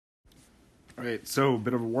All right, so a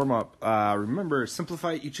bit of a warm-up. Remember,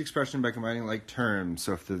 simplify each expression by combining like terms.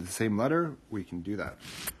 So if they're the same letter, we can do that.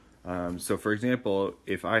 So for example,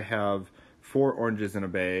 if I have 4 oranges in a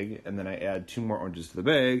bag, and then I add 2 more oranges to the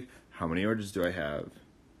bag, how many oranges do I have?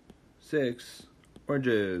 6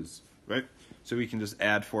 oranges, right? So we can just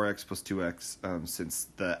add 4x plus 2x. Since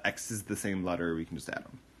the x is the same letter, we can just add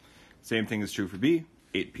them. Same thing is true for b.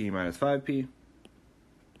 8p minus 5p,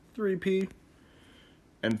 3p.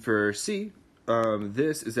 And for c,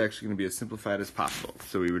 this is actually going to be as simplified as possible.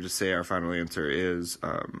 So we would just say our final answer is,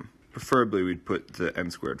 preferably we'd put the n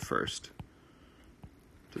squared first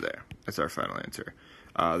to there. That's our final answer.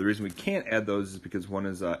 The reason we can't add those is because one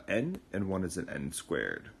is n and one is an n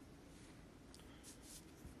squared.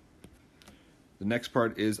 The next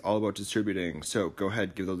part is all about distributing. So go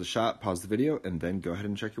ahead, give those a shot, pause the video, and then go ahead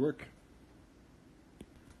and check your work.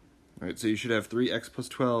 All right, so you should have 3x plus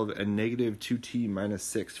 12 and negative 2t minus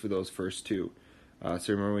 6 for those first two.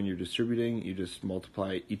 So remember, when you're distributing, you just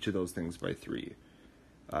multiply each of those things by 3.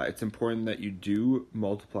 It's important that you do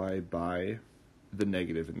multiply by the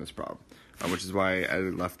negative in this problem, which is why I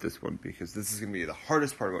left this one, because this is going to be the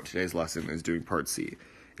hardest part about today's lesson, is doing part C,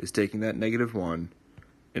 is taking that negative 1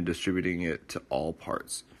 and distributing it to all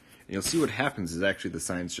parts. And you'll see what happens is actually the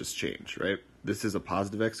signs just change, right? This is a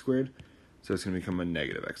positive x squared, so it's going to become a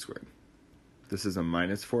negative x squared. This is a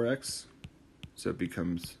minus 4x, so it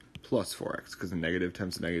becomes plus 4x, because a negative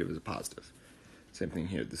times a negative is a positive. Same thing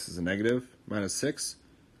here. This is a negative minus 6.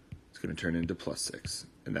 It's going to turn into plus 6,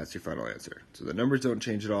 and that's your final answer. So the numbers don't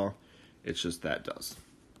change at all. It's just that does.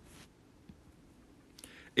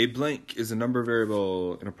 A blank is a number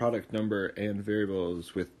variable in a product number and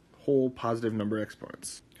variables with whole positive number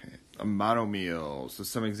exponents. Okay. A monomial. So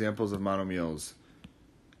some examples of monomials.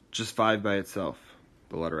 Just 5 by itself.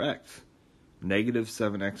 The letter x. Negative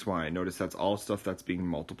 7xy. Notice that's all stuff that's being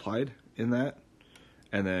multiplied in that.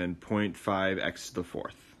 And then 0.5x to the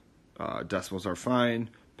fourth. Decimals are fine.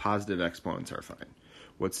 Positive exponents are fine.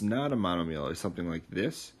 What's not a monomial is something like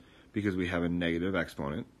this, because we have a negative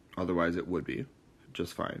exponent. Otherwise it would be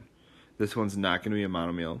just fine. This one's not going to be a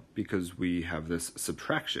monomial because we have this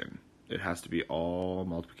subtraction. It has to be all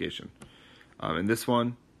multiplication. And this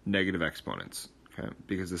one, negative exponents. Okay,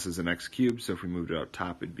 because this is an x cubed, so if we moved it out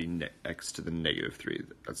top, it'd be x to the negative 3.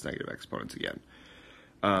 That's negative exponents again.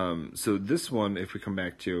 So this one, if we come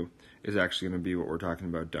back to, is actually going to be what we're talking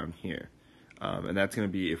about down here. And that's going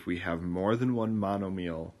to be if we have more than one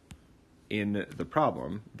monomial in the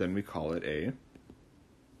problem, then we call it a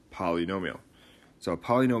polynomial. So a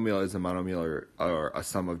polynomial is a monomial or a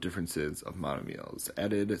sum of differences of monomials,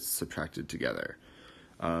 added, subtracted together.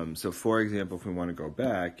 So for example, if we want to go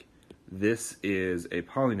back, this is a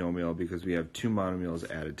polynomial because we have 2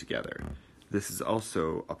 monomials added together. This is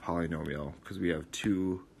also a polynomial because we have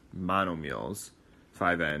 2 monomials,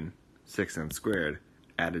 5n, 6n squared,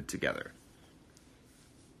 added together.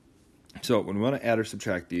 So when we want to add or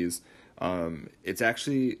subtract these, it's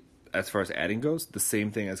actually, as far as adding goes, the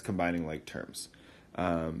same thing as combining like terms.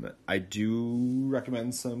 I do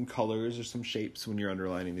recommend some colors or some shapes when you're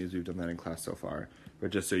underlining these. We've done that in class so far, but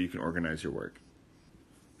just so you can organize your work.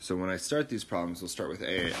 So when I start these problems, we'll start with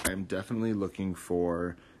A. I'm definitely looking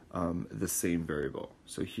for the same variable.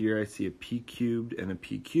 So here I see a p cubed and a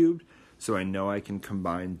p cubed, so I know I can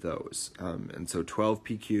combine those. And so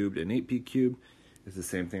 12p cubed and 8p cubed is the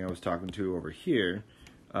same thing I was talking to over here.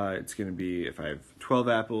 It's going to be, if I have 12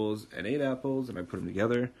 apples and 8 apples and I put them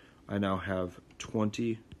together, I now have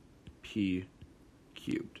 20p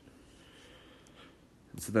cubed.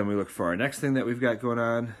 And so then we look for our next thing that we've got going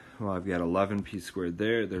on. Well, I've got 11p squared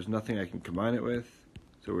there. There's nothing I can combine it with,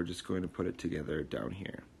 so we're just going to put it together down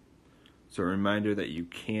here. So a reminder that you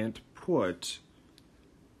can't put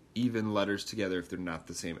even letters together if they're not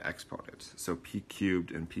the same exponent. So p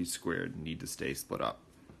cubed and p squared need to stay split up.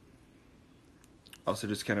 Also,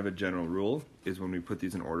 just kind of a general rule is when we put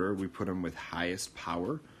these in order, we put them with highest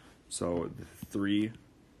power. So the 3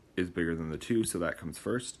 is bigger than the 2, so that comes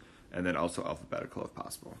first, and then also alphabetical if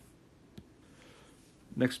possible.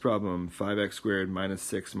 Next problem, 5x squared minus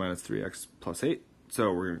 6 minus 3x plus 8.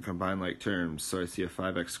 So we're going to combine like terms. So I see a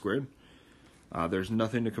 5x squared. There's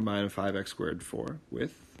nothing to combine a 5x squared for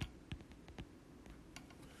with,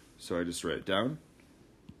 so I just write it down.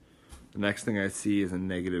 The next thing I see is a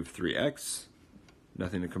negative 3x.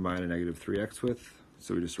 Nothing to combine a negative 3x with,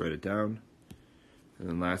 so we just write it down. And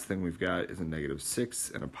then last thing we've got is a negative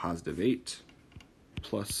 6 and a positive 8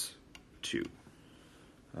 plus 2.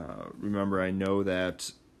 Remember, I know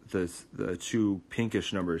that the 2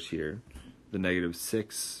 pinkish numbers here, the negative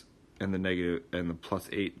 6 and the plus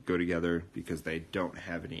 8 go together because they don't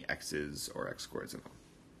have any x's or x squareds in them.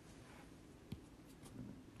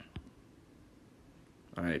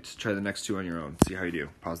 All right, try the next two on your own. See how you do.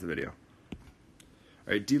 Pause the video.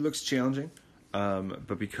 All right, D looks challenging,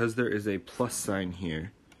 but because there is a plus sign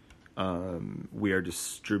here, we are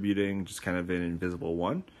distributing just kind of an invisible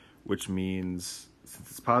 1, which means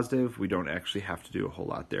since it's positive, we don't actually have to do a whole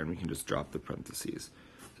lot there, and we can just drop the parentheses.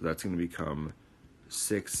 So that's going to become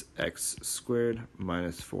 6x squared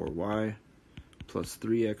minus 4y plus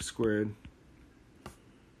 3x squared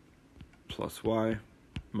plus y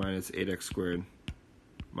minus 8x squared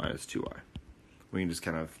minus 2y. We can just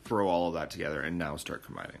kind of throw all of that together and now start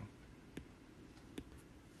combining.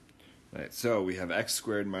 All right, so we have x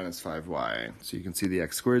squared minus 5y. So you can see the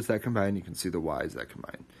x squareds that combine, you can see the y's that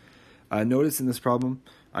combine. Notice in this problem,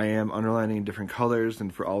 I am underlining in different colors,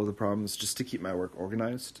 and for all of the problems, just to keep my work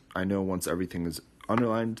organized. I know once everything is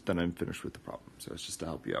underlined, then I'm finished with the problem. So it's just to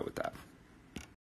help you out with that.